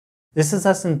This is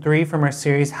lesson 3 from our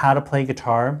series, How to Play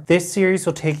Guitar. This series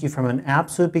will take you from an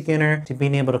absolute beginner to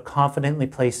being able to confidently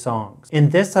play songs. In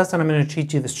this lesson, I'm going to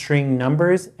teach you the string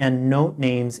numbers and note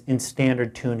names in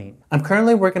standard tuning. I'm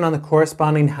currently working on the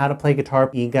corresponding How to Play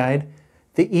Guitar e-guide.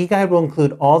 The e-guide will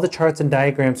include all the charts and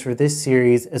diagrams for this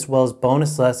series, as well as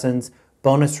bonus lessons,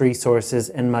 bonus resources,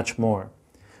 and much more.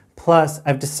 Plus,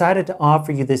 I've decided to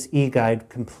offer you this e-guide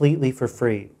completely for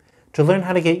free. To learn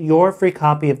how to get your free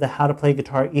copy of the How to Play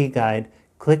Guitar e-guide,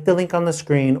 click the link on the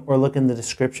screen or look in the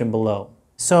description below.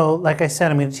 So, like I said,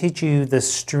 I'm going to teach you the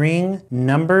string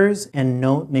numbers and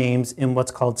note names in what's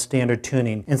called standard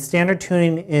tuning. And standard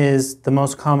tuning is the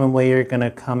most common way you're going to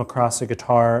come across a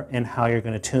guitar and how you're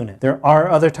going to tune it. There are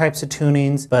other types of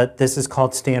tunings, but this is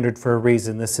called standard for a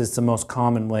reason. This is the most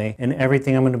common way, and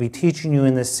everything I'm going to be teaching you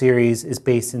in this series is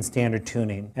based in standard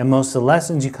tuning. And most of the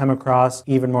lessons you come across,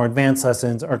 even more advanced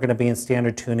lessons, are going to be in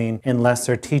standard tuning unless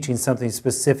they're teaching something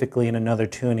specifically in another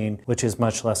tuning, which is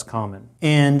much less common.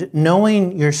 And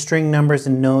knowing your string numbers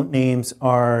and note names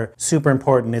are super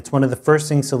important. It's one of the first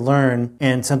things to learn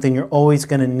and something you're always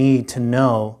going to need to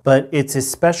know, but it's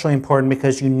especially important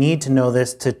because you need to know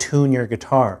this to tune your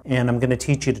guitar. And I'm going to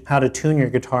teach you how to tune your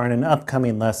guitar in an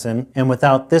upcoming lesson, and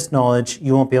without this knowledge,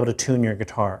 you won't be able to tune your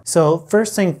guitar. So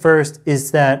first thing first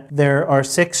is that there are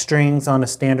 6 strings on a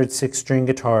standard 6-string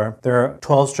guitar. There are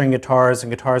 12-string guitars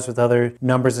and guitars with other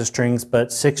numbers of strings,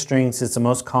 but 6 strings is the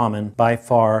most common by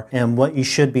far, and what you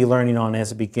should be learning on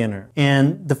as a beginner.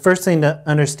 And the first thing to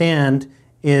understand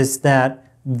is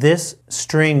that this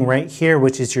string right here,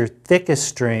 which is your thickest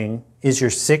string, is your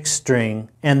 6th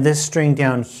string, and this string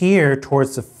down here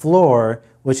towards the floor,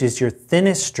 which is your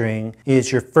thinnest string,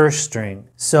 is your 1st string.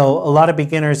 So a lot of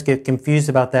beginners get confused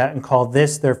about that and call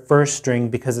this their 1st string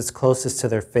because it's closest to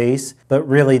their face, but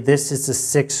really this is the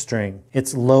 6th string.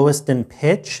 It's lowest in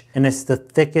pitch and it's the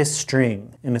thickest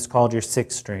string, and it's called your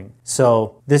 6th string.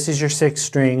 So this is your 6th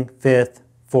string, 5th,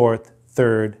 4th,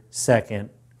 3rd, 2nd,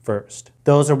 1st.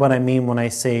 Those are what I mean when I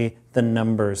say the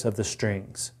numbers of the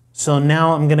strings. So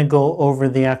now I'm going to go over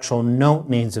the actual note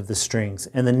names of the strings.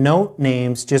 And the note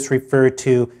names just refer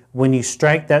to when you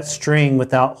strike that string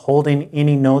without holding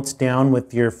any notes down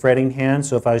with your fretting hand.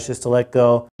 So if I was just to let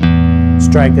go,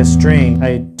 strike a string,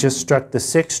 I just struck the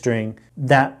 6th string,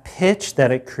 that pitch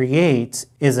that it creates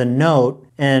is a note,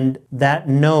 and that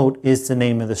note is the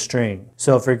name of the string.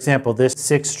 So for example, this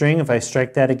 6th string, if I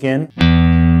strike that again,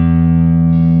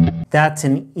 that's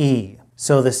an E.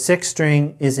 So the 6th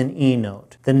string is an E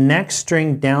note. The next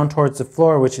string down towards the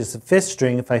floor, which is the 5th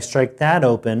string, if I strike that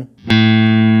open,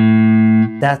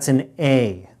 that's an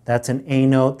A. That's an A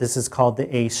note. This is called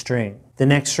the A string. The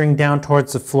next string down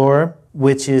towards the floor,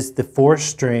 which is the 4th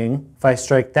string, if I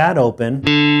strike that open,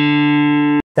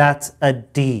 that's a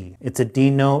D. It's a D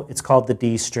note. It's called the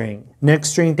D string. Next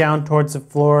string down towards the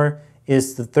floor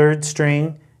is the 3rd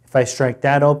string. If I strike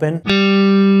that open,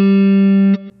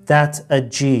 that's a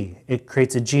G. It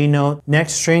creates a G note.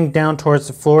 Next string down towards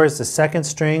the floor is the 2nd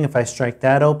string. If I strike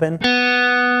that open,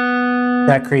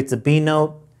 that creates a B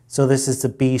note. So this is the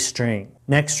B string.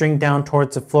 Next string down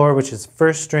towards the floor, which is the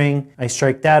 1st string. I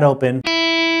strike that open.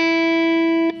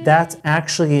 That's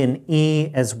actually an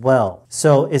E as well.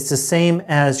 So it's the same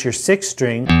as your 6th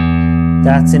string.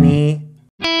 That's an E.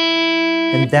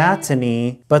 And that's an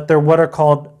E. But they're what are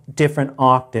called different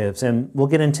octaves, and we'll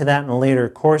get into that in later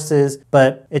courses,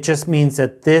 but it just means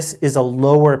that this is a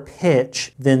lower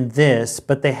pitch than this,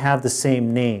 but they have the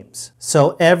same names.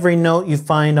 So every note you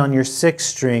find on your 6th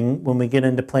string when we get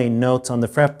into playing notes on the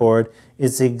fretboard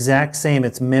is the exact same.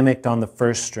 It's mimicked on the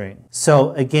 1st string.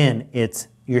 So again, it's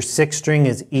your 6th string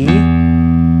is E,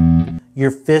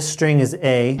 your 5th string is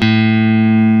A,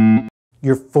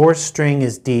 your 4th string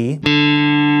is D,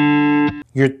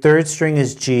 your 3rd string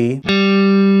is G,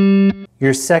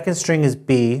 your 2nd string is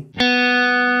B,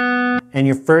 and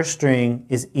your 1st string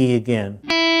is E again.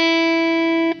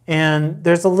 And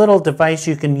there's a little device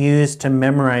you can use to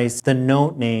memorize the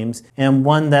note names, and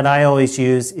one that I always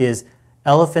use is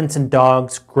Elephants and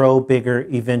Dogs Grow Bigger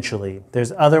Eventually.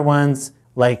 There's other ones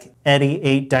like Eddie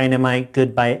Ate Dynamite,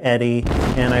 Goodbye Eddie,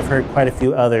 and I've heard quite a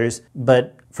few others,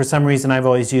 but for some reason I've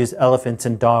always used Elephants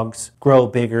and Dogs Grow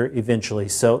Bigger Eventually.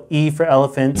 So E for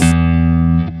elephants,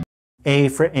 A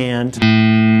for and,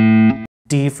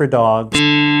 D for dogs,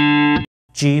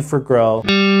 G for grow,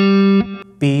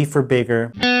 B for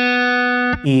bigger,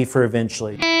 E for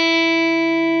eventually.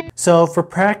 So for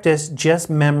practice, just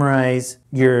memorize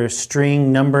your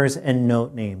string numbers and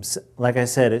note names. Like I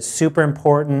said, it's super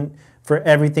important for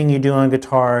everything you do on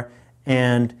guitar,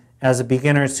 and as a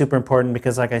beginner, it's super important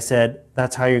because, like I said,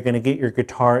 that's how you're going to get your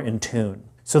guitar in tune.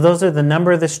 So those are the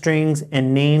number of the strings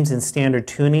and names in standard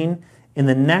tuning. In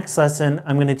the next lesson,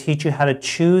 I'm going to teach you how to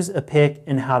choose a pick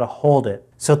and how to hold it.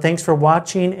 So thanks for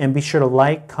watching, and be sure to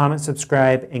like, comment,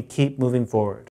 subscribe, and keep moving forward.